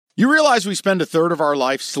You realize we spend a third of our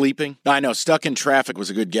life sleeping? I know, stuck in traffic was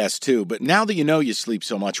a good guess too, but now that you know you sleep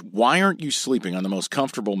so much, why aren't you sleeping on the most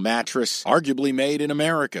comfortable mattress arguably made in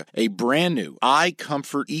America? A brand new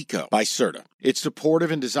iComfort Eco by Serta. It's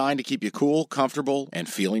supportive and designed to keep you cool, comfortable, and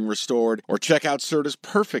feeling restored. Or check out Serta's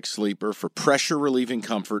Perfect Sleeper for pressure-relieving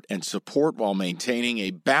comfort and support while maintaining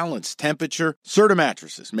a balanced temperature. Serta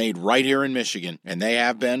mattresses made right here in Michigan, and they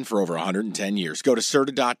have been for over 110 years. Go to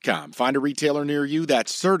Serta.com. Find a retailer near you.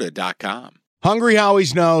 That's Serta.com. Hungry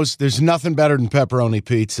Howie's knows there's nothing better than pepperoni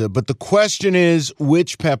pizza, but the question is,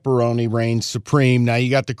 which pepperoni reigns supreme? Now,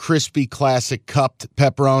 you got the crispy, classic cupped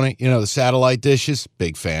pepperoni, the satellite dishes.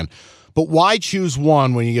 Big fan. But why choose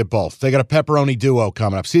one when you get both? They got a pepperoni duo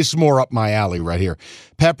coming up. See, this is more up my alley right here.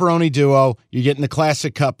 Pepperoni duo, you're getting the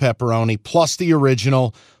classic cup pepperoni, plus the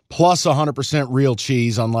original, plus 100% real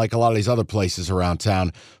cheese, unlike a lot of these other places around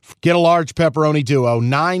town. Get a large pepperoni duo,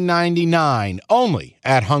 $9.99, only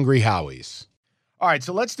at Hungry Howie's. All right,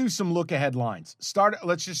 so let's do some look-ahead lines.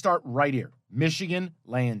 Let's just start right here. Michigan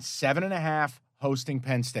laying 7.5, hosting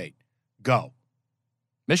Penn State. Go.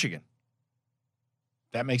 Michigan.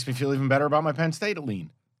 That makes me feel even better about my Penn State lean.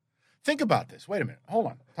 Think about this. Wait a minute. Hold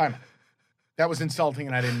on. Time out. That was insulting,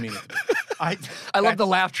 and I didn't mean it. I love the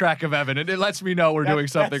laugh track of Evan. It lets me know we're doing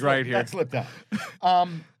something right here. That slipped out.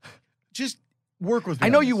 Just work with me. I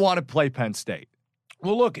know you want to play Penn State.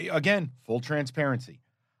 Well, look, again, full transparency.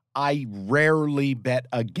 I rarely bet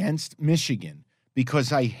against Michigan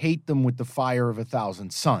because I hate them with the fire of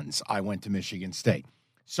 1,000 suns. I went to Michigan State.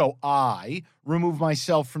 So I remove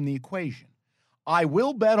myself from the equation. I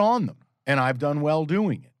will bet on them, and I've done well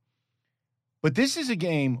doing it. But this is a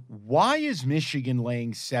game, why is Michigan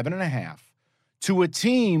laying 7.5 to a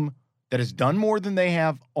team that has done more than they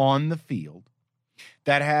have on the field,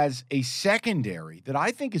 that has a secondary that I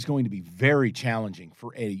think is going to be very challenging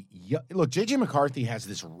for look, J.J. McCarthy has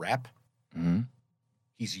this rep. Mm-hmm.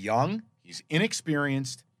 He's young, he's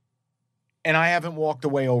inexperienced, and I haven't walked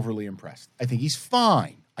away overly impressed. I think he's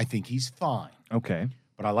fine. Okay.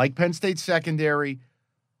 But I like Penn State's secondary.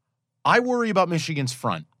 I worry about Michigan's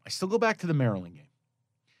front. I still go back to the Maryland game.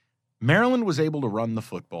 Maryland was able to run the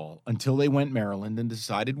football until they went Maryland and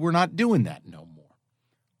decided we're not doing that no more.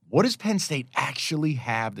 What does Penn State actually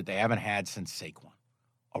have that they haven't had since Saquon?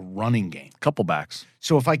 A running game. Couple backs.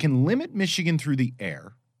 So if I can limit Michigan through the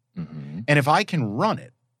air, and if I can run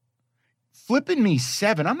it, flipping me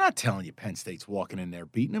 7, I'm not telling you Penn State's walking in there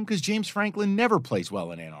beating them because James Franklin never plays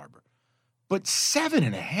well in Ann Arbor. But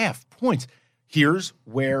 7.5 points. Here's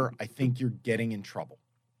where I think you're getting in trouble.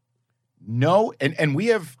 No, and we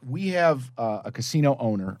have a casino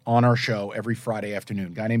owner on our show every Friday afternoon. A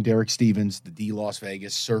guy named Derek Stevens, the D Las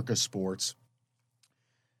Vegas, Circa Sports.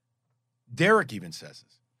 Derek even says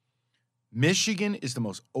this. Michigan is the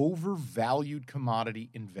most overvalued commodity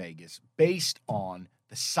in Vegas based on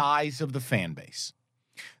the size of the fan base.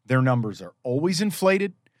 Their numbers are always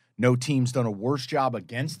inflated. No team's done a worse job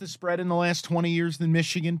against the spread in the last 20 years than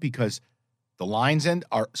Michigan because the lines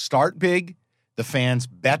start big, the fans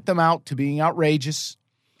bet them out to being outrageous,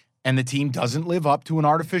 and the team doesn't live up to an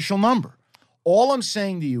artificial number. All I'm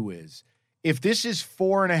saying to you is, if this is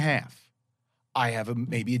 4.5, I have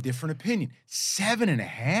maybe a different opinion.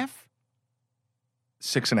 7.5?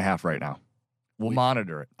 6.5 right now. We'll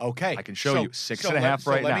monitor it. Okay. I can show you 6.5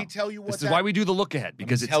 right now. Let me tell you what this is why we do the look ahead,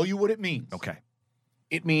 because tell you what it means. Okay.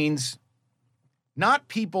 It means not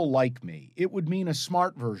people like me. It would mean a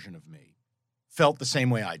smart version of me felt the same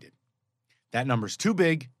way I did. That number's too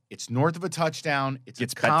big. It's north of a touchdown. It's a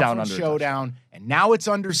conference showdown. And now it's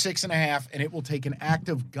under 6.5, and it will take an act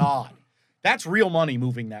of God. That's real money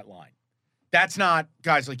moving that line. That's not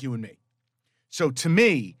guys like you and me. So to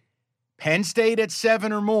me, Penn State at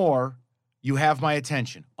 7 or more, you have my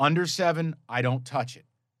attention. Under 7, I don't touch it.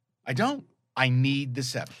 I don't. I need the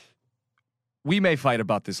 7. We may fight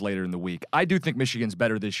about this later in the week. I do think Michigan's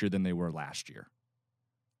better this year than they were last year.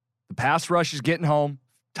 The pass rush is getting home,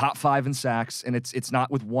 top 5 in sacks, and it's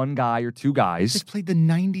not with one guy or two guys. They played the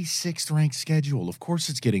 96th ranked schedule. Of course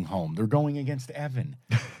it's getting home. They're going against Evan.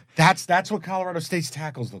 That's what Colorado State's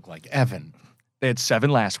tackles look like, Evan. They had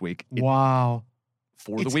 7 last week. Wow.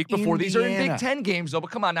 For the week before. These are in Big Ten games, though.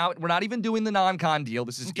 But come on now. We're not even doing the non-con deal.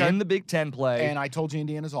 This is in the Big Ten play. And I told you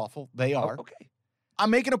Indiana's awful. They are. Oh, okay. I'm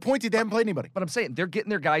making a point that they haven't played anybody. But I'm saying they're getting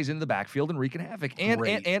their guys into the backfield and wreaking havoc. And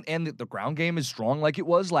the ground game is strong like it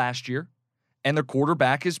was last year. And their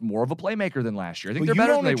quarterback is more of a playmaker than last year. I think they're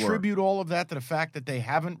better than they were. You don't attribute all of that to the fact that they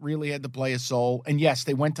haven't really had to play a soul. And yes,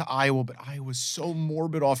 they went to Iowa, but Iowa's so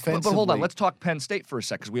morbid offensively. But hold on, let's talk Penn State for a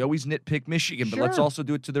second, because we always nitpick Michigan, but let's also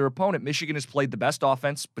do it to their opponent. Michigan has played the best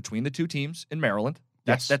offense between the two teams in Maryland.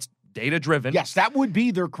 That's data-driven. Yes, that would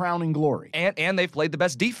be their crowning glory. And they've played the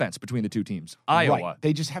best defense between the two teams. Iowa. Right.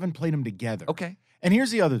 They just haven't played them together. Okay. And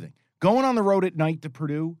here's the other thing. Going on the road at night to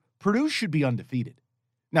Purdue should be undefeated.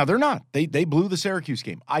 Now, they're not. They blew the Syracuse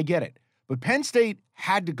game. I get it. But Penn State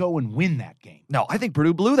had to go and win that game. No, I think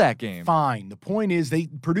Purdue blew that game. Fine. The point is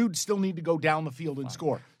Purdue still need to go down the field and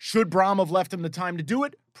score. Should Braum have left him the time to do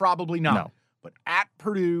it? Probably not. No. But at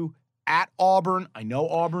Purdue, at Auburn, I know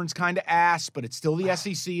Auburn's kind of ass, but it's still the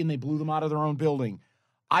SEC, and they blew them out of their own building.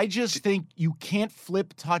 I just think you can't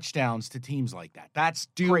flip touchdowns to teams like that. That's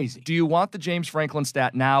crazy. Do you want the James Franklin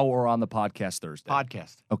stat now or on the podcast Thursday?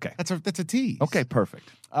 Podcast. Okay. That's a tease. Okay, perfect.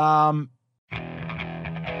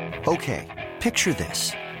 Okay, picture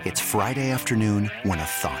this. It's Friday afternoon when a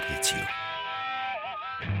thought hits you.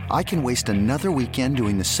 I can waste another weekend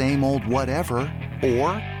doing the same old whatever,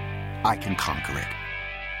 or I can conquer it.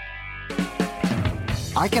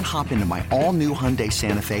 I can hop into my all-new Hyundai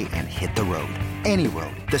Santa Fe and hit the road. Any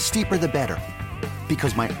road. The steeper, the better.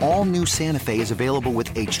 Because my all-new Santa Fe is available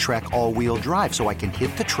with H-Track all-wheel drive, so I can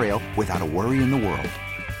hit the trail without a worry in the world.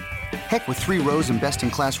 Heck, with 3 rows and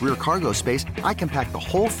best-in-class rear cargo space, I can pack the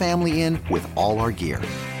whole family in with all our gear.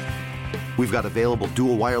 We've got available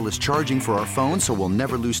dual wireless charging for our phones, so we'll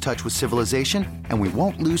never lose touch with civilization, and we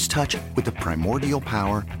won't lose touch with the primordial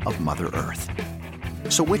power of Mother Earth.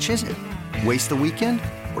 So which is it? Waste the weekend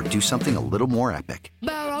or do something a little more epic?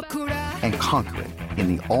 And conquer it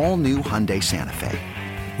in the all-new Hyundai Santa Fe.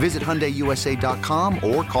 Visit HyundaiUSA.com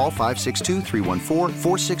or call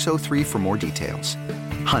 562-314-4603 for more details.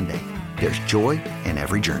 Hyundai, there's joy in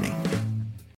every journey.